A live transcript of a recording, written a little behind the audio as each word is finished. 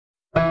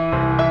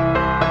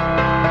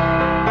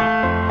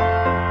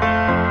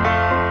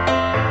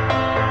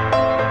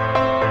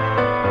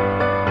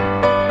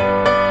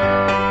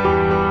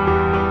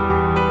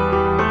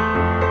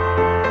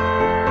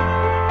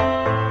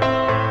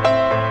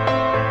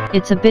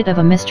It's a bit of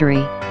a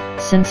mystery,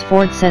 since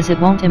Ford says it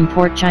won't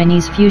import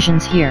Chinese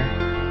Fusions here.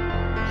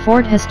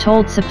 Ford has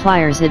told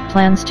suppliers it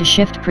plans to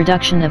shift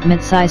production of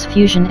midsize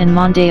Fusion and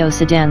Mondeo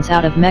sedans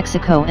out of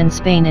Mexico and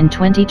Spain in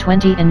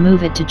 2020 and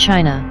move it to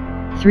China,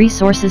 3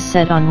 sources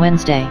said on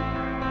Wednesday.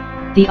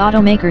 The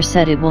automaker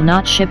said it will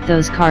not ship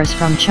those cars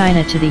from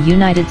China to the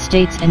United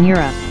States and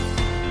Europe.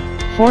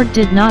 Ford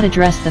did not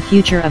address the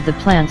future of the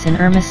plants in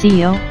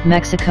Hermosillo,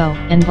 Mexico,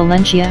 and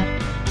Valencia,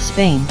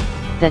 Spain,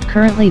 that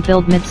currently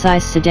build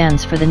midsize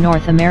sedans for the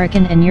North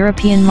American and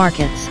European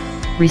markets,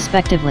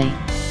 respectively.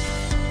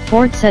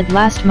 Ford said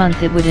last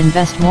month it would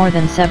invest more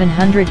than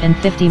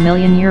 €750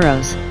 million,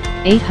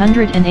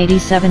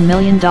 $887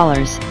 million,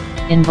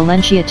 in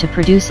Valencia to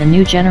produce a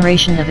new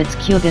generation of its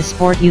Kuga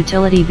sport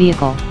utility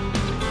vehicle.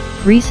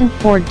 Recent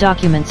Ford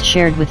documents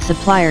shared with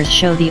suppliers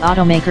show the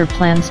automaker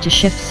plans to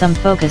shift some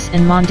focus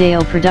in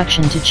Mondeo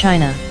production to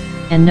China,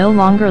 and no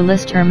longer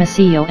list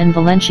Hermosillo and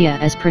Valencia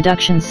as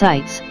production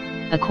sites,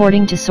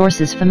 according to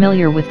sources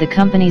familiar with the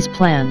company's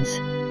plans.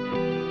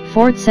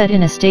 Ford said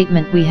in a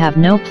statement, "We have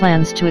no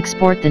plans to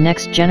export the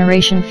next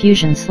generation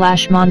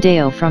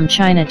Fusion/Mondeo from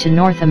China to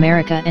North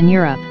America and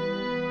Europe.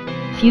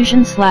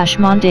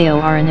 Fusion/Mondeo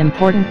are an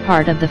important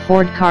part of the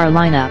Ford car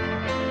lineup.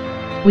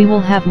 We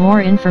will have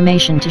more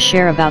information to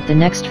share about the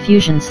next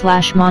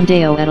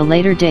Fusion/Mondeo at a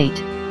later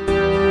date."